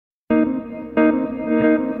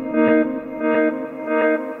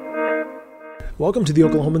Welcome to the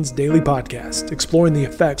Oklahomans Daily Podcast, exploring the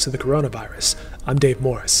effects of the coronavirus. I'm Dave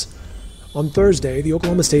Morris. On Thursday, the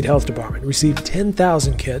Oklahoma State Health Department received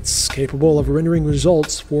 10,000 kits capable of rendering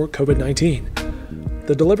results for COVID-19.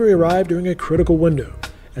 The delivery arrived during a critical window,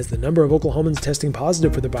 as the number of Oklahomans testing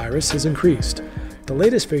positive for the virus has increased. The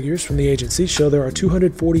latest figures from the agency show there are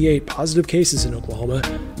 248 positive cases in Oklahoma.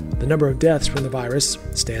 The number of deaths from the virus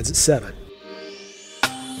stands at 7.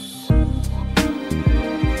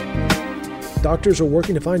 Doctors are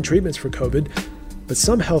working to find treatments for COVID, but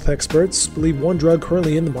some health experts believe one drug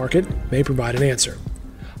currently in the market may provide an answer.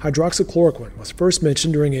 Hydroxychloroquine was first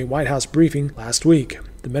mentioned during a White House briefing last week.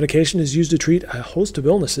 The medication is used to treat a host of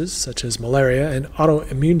illnesses, such as malaria and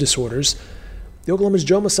autoimmune disorders. The Oklahoma's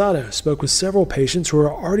Joe Masado spoke with several patients who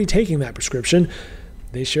are already taking that prescription.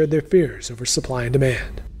 They shared their fears over supply and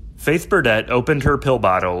demand. Faith Burdett opened her pill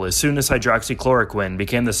bottle as soon as hydroxychloroquine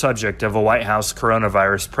became the subject of a White House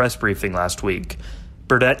coronavirus press briefing last week.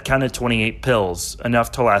 Burdett counted 28 pills,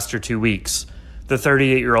 enough to last her 2 weeks. The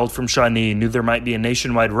 38-year-old from Shawnee knew there might be a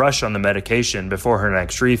nationwide rush on the medication before her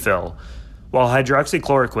next refill. While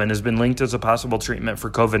hydroxychloroquine has been linked as a possible treatment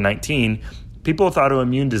for COVID-19, people with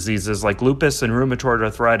autoimmune diseases like lupus and rheumatoid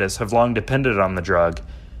arthritis have long depended on the drug.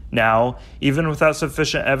 Now, even without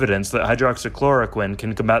sufficient evidence that hydroxychloroquine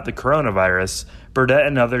can combat the coronavirus, Burdett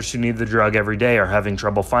and others who need the drug every day are having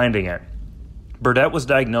trouble finding it. Burdett was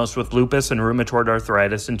diagnosed with lupus and rheumatoid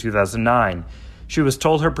arthritis in 2009. She was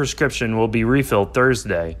told her prescription will be refilled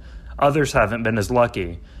Thursday. Others haven't been as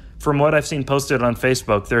lucky. From what I've seen posted on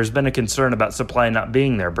Facebook, there's been a concern about supply not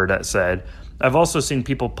being there, Burdett said. I've also seen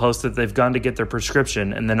people post that they've gone to get their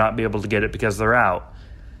prescription and then not be able to get it because they're out.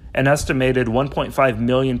 An estimated 1.5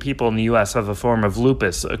 million people in the U.S. have a form of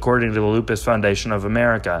lupus, according to the Lupus Foundation of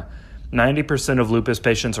America. 90% of lupus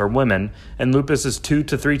patients are women, and lupus is 2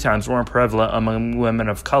 to 3 times more prevalent among women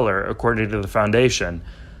of color, according to the foundation.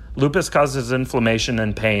 Lupus causes inflammation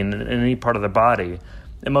and pain in any part of the body.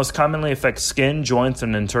 It most commonly affects skin, joints,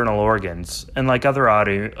 and internal organs. And like other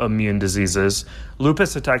autoimmune diseases,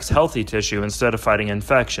 lupus attacks healthy tissue instead of fighting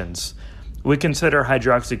infections. We consider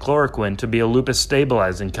hydroxychloroquine to be a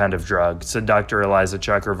lupus-stabilizing kind of drug, said Dr. Eliza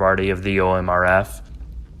Chakravarty of the OMRF.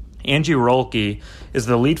 Angie Rolke is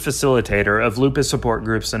the lead facilitator of lupus support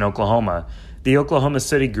groups in Oklahoma. The Oklahoma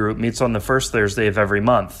City group meets on the first Thursday of every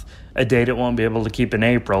month, a date it won't be able to keep in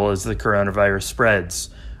April as the coronavirus spreads.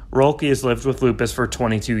 Rolke has lived with lupus for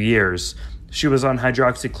 22 years. She was on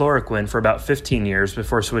hydroxychloroquine for about 15 years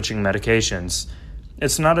before switching medications.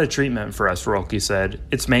 It's not a treatment for us, Rolke said.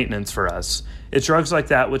 It's maintenance for us. It's drugs like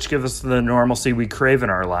that which give us the normalcy we crave in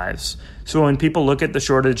our lives. So when people look at the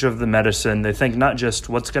shortage of the medicine, they think not just,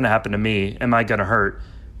 what's going to happen to me? Am I going to hurt?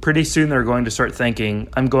 Pretty soon they're going to start thinking,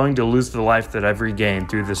 I'm going to lose the life that I've regained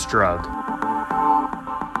through this drug.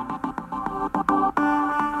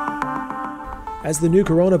 As the new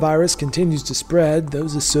coronavirus continues to spread,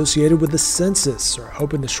 those associated with the census are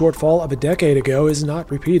hoping the shortfall of a decade ago is not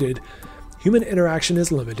repeated. Human interaction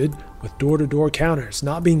is limited, with door-to-door counters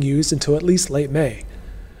not being used until at least late May.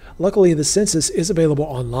 Luckily, the census is available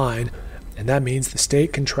online, and that means the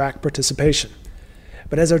state can track participation.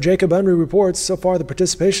 But as our Jacob Unruh reports, so far the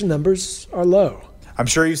participation numbers are low. I'm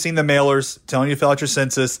sure you've seen the mailers telling you to fill out your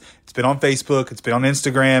census. It's been on Facebook, it's been on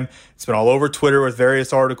Instagram, it's been all over Twitter with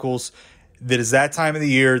various articles. That is that time of the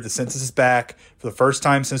year. The census is back for the first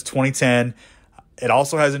time since 2010. It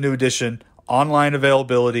also has a new addition, online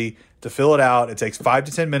availability. To fill it out, it takes 5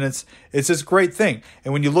 to 10 minutes. It's this great thing.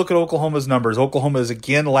 And when you look at Oklahoma's numbers, Oklahoma is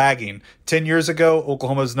again lagging. 10 years ago,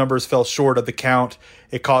 Oklahoma's numbers fell short of the count.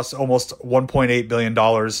 It cost almost $1.8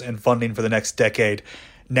 billion in funding for the next decade.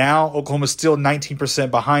 Now, Oklahoma's still 19%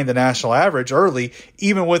 behind the national average early,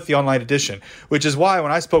 even with the online edition, which is why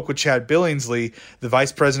when I spoke with Chad Billingsley, the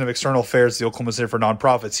Vice President of External Affairs at the Oklahoma Center for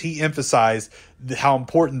Nonprofits, he emphasized how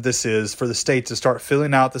important this is for the state to start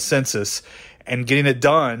filling out the census and getting it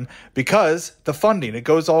done because the funding, it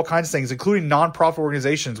goes to all kinds of things, including nonprofit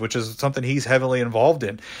organizations, which is something he's heavily involved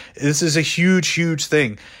in. This is a huge, huge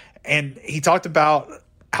thing. And he talked about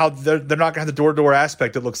how they're not going to have the door-to-door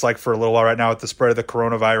aspect, it looks like, for a little while right now with the spread of the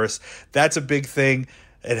coronavirus. That's a big thing.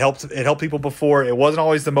 It helped people before. It wasn't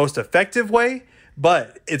always the most effective way,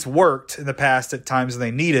 but it's worked in the past at times when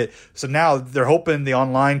they need it. So now they're hoping the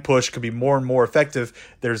online push could be more and more effective.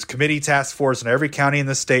 There's a committee task force in every county in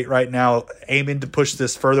the state right now aiming to push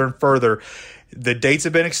this further and further. The dates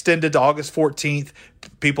have been extended to August 14th.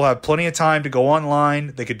 People have plenty of time to go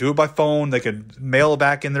online. They could do it by phone. They could mail it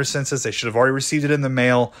back in their census. They should have already received it in the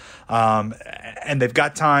mail. And they've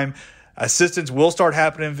got time. Assistance will start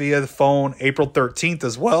happening via the phone April 13th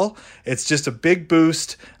as well. It's just a big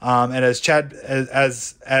boost. And as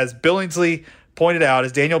Billingsley pointed out,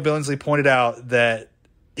 as Daniel Billingsley pointed out, that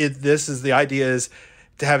the idea is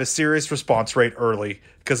to have a serious response rate early,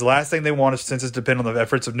 because the last thing they want is census depend on the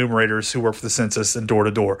efforts of numerators who work for the census and door to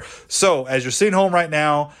door. So as you're sitting home right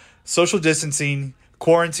now, social distancing,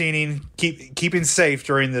 quarantining, keeping safe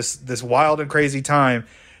during this wild and crazy time,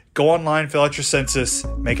 go online, fill out your census,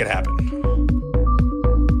 make it happen.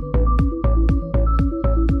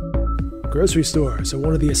 Grocery stores are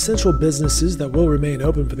one of the essential businesses that will remain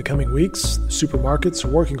open for the coming weeks. Supermarkets are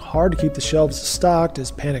working hard to keep the shelves stocked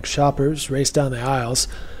as panicked shoppers race down the aisles.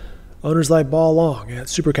 Owners like Ball Long at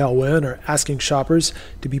Super Cal Win are asking shoppers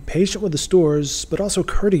to be patient with the stores, but also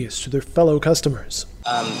courteous to their fellow customers.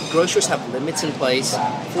 Grocers have limits in place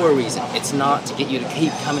for a reason. It's not to get you to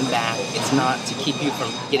keep coming back. It's not to keep you from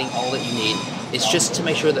getting all that you need. It's just to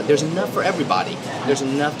make sure that there's enough for everybody. There's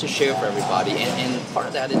enough to share for everybody. And part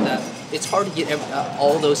of that is that it's hard to get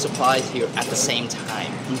all those supplies here at the same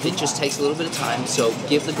time. It just takes a little bit of time. So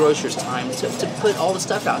give the grocers time to put all the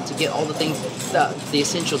stuff out, to get all the things, the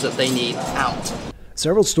essentials that they need out.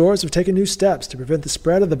 Several stores have taken new steps to prevent the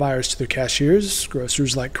spread of the virus to their cashiers.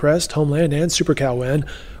 Grocers like Crest, Homeland, and Super Cal Win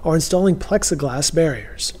are installing plexiglass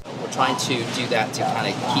barriers. We're trying to do that to kind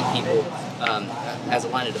of keep people as a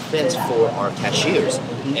line of defense for our cashiers.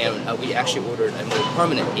 And we actually ordered a more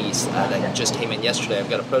permanent piece that just came in yesterday. I've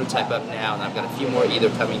got a prototype up now, and I've got a few more either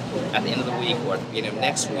coming at the end of the week or at the beginning of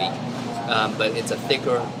next week. But it's a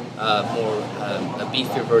thicker, a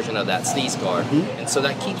beefier version of that sneeze guard. And so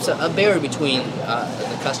that keeps a barrier between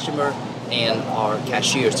the customer and our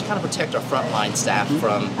cashiers to kind of protect our frontline staff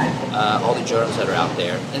from all the germs that are out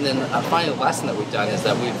there. And then finally, the last thing that we've done is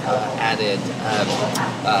that we've added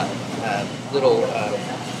little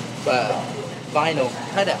vinyl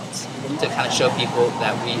cutouts to kind of show people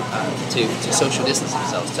that we to social distance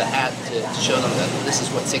themselves, to show them that this is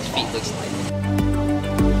what 6 feet looks like.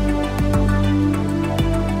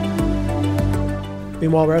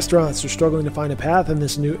 Meanwhile, restaurants are struggling to find a path in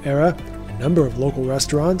this new era. A number of local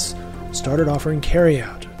restaurants started offering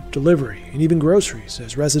carryout, delivery, and even groceries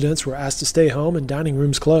as residents were asked to stay home and dining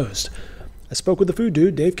rooms closed. I spoke with the food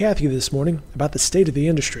dude, Dave Cathy, this morning about the state of the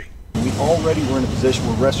industry. We already were in a position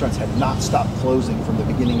where restaurants had not stopped closing from the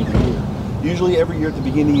beginning of the year. Usually every year at the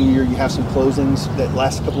beginning of the year you have some closings that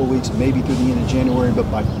last a couple of weeks, maybe through the end of January, but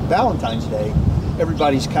by Valentine's Day,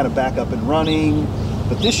 everybody's kind of back up and running.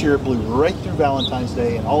 But this year it blew right through Valentine's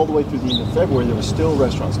Day, and all the way through the end of February there were still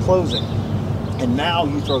restaurants closing. And now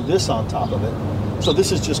you throw this on top of it. So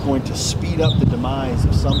this is just going to speed up the demise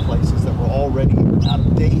of some places that were already out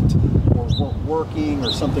of date or weren't working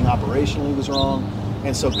or something operationally was wrong.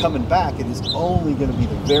 And so coming back, it is only going to be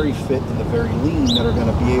the very fit and the very lean that are going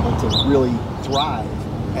to be able to really thrive.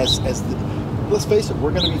 Let's face it,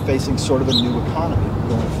 we're going to be facing sort of a new economy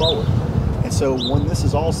going forward. And so when this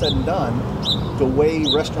is all said and done, the way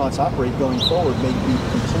restaurants operate going forward may be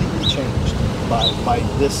completely changed by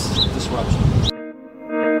this disruption.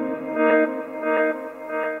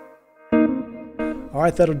 All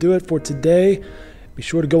right, that'll do it for today. Be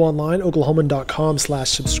sure to go online,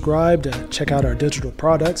 oklahoman.com/subscribe to check out our digital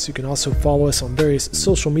products. You can also follow us on various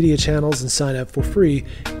social media channels and sign up for free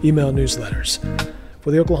email newsletters. For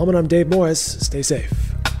the Oklahoman, I'm Dave Morris. Stay safe.